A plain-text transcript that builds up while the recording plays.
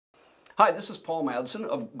Hi, this is Paul Madsen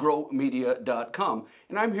of growmedia.com,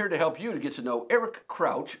 and I'm here to help you to get to know Eric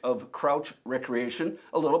Crouch of Crouch Recreation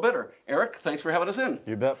a little better. Eric, thanks for having us in.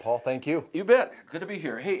 You bet, Paul. Thank you. You bet. Good to be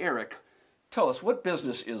here. Hey, Eric, tell us, what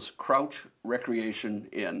business is Crouch Recreation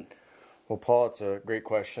in? Well, Paul, it's a great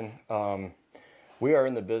question. We are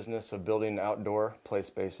in the business of building outdoor play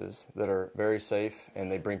spaces that are very safe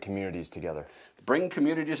and they bring communities together. Bring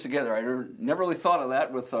communities together. I never really thought of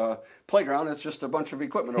that with playground. It's just a bunch of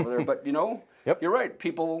equipment over there. But, you know, Yep. You're right.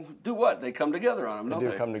 People do what? They come together on them, don't they?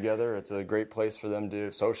 They do come together. It's a great place for them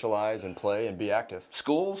to socialize and play and be active.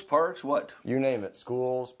 Schools, parks, what? You name it.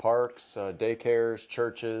 Schools, parks, daycares,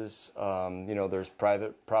 churches. You know, there's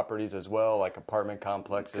private properties as well, like apartment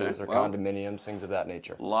complexes or condominiums, things of that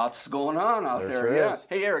nature. Lots going on out there. Sure Yeah. is.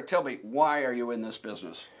 Hey, Eric, tell me, why are you in this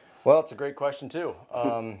business? Well, it's a great question too.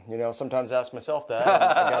 You know, sometimes I ask myself that.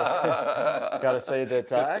 I gotta say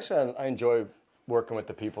that actually I enjoy working with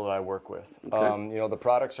the people that I work with. Okay. You know, the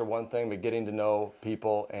products are one thing, but getting to know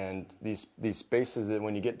people and these spaces that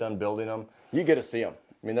when you get done building them, you get to see them.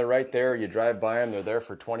 I mean, they're right there. You drive by them. They're there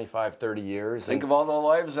for 25, 30 years. Think of all the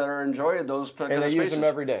lives that are enjoying those kind of spaces. And they use them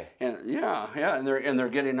every day. And yeah, and they're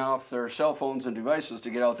getting off their cell phones and devices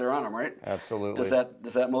to get out there on them, right? Absolutely.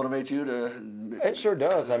 Does that motivate you to? It sure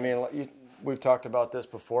does. I mean, we've talked about this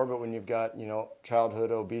before, but when you've got, you know,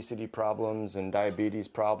 childhood obesity problems and diabetes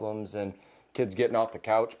problems and kids getting off the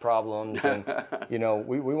couch problems, and you know,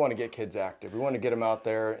 we want to get kids active. We want to get them out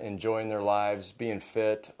there enjoying their lives, being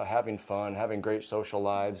fit, having fun, having great social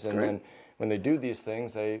lives, and then when they do these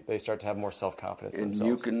things, they start to have more self-confidence in themselves. And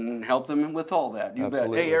you can help them with all that. You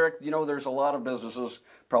Absolutely. bet. Hey, Eric, you know, there's a lot of businesses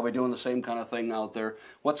probably doing the same kind of thing out there.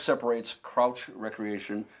 What separates Crouch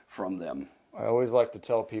Recreation from them? I always like to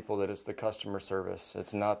tell people that it's the customer service.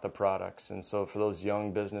 It's not the products. And so for those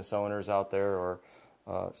young business owners out there or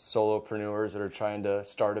solopreneurs that are trying to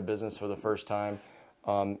start a business for the first time,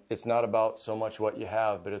 it's not about so much what you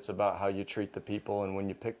have, but it's about how you treat the people. And when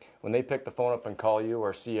they pick the phone up and call you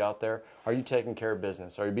or see you out there, are you taking care of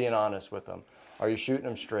business? Are you being honest with them? Are you shooting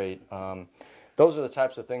them straight? Those are the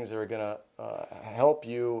types of things that are going to help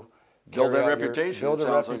you Build that reputation. Build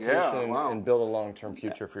a reputation wow. and build a long-term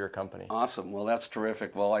future for your company. Awesome. Well, that's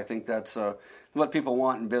terrific. Well, I think that's what people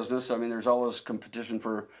want in business. I mean, there's always competition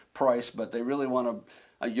for price, but they really want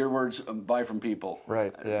to, your words, buy from people.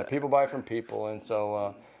 Right. Yeah. People buy from people, and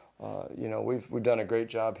so you know, we've done a great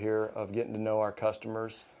job here of getting to know our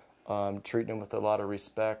customers, treating them with a lot of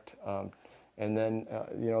respect, and then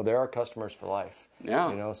you know, they're our customers for life. Yeah.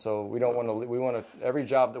 You know, so we don't want to. We want to every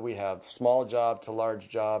job that we have, small job to large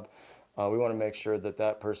job. We want to make sure that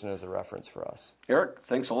that person is a reference for us. Eric,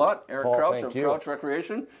 thanks a lot. Eric Paul, Crouch thank of you. Crouch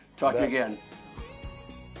Recreation. Talk to you again.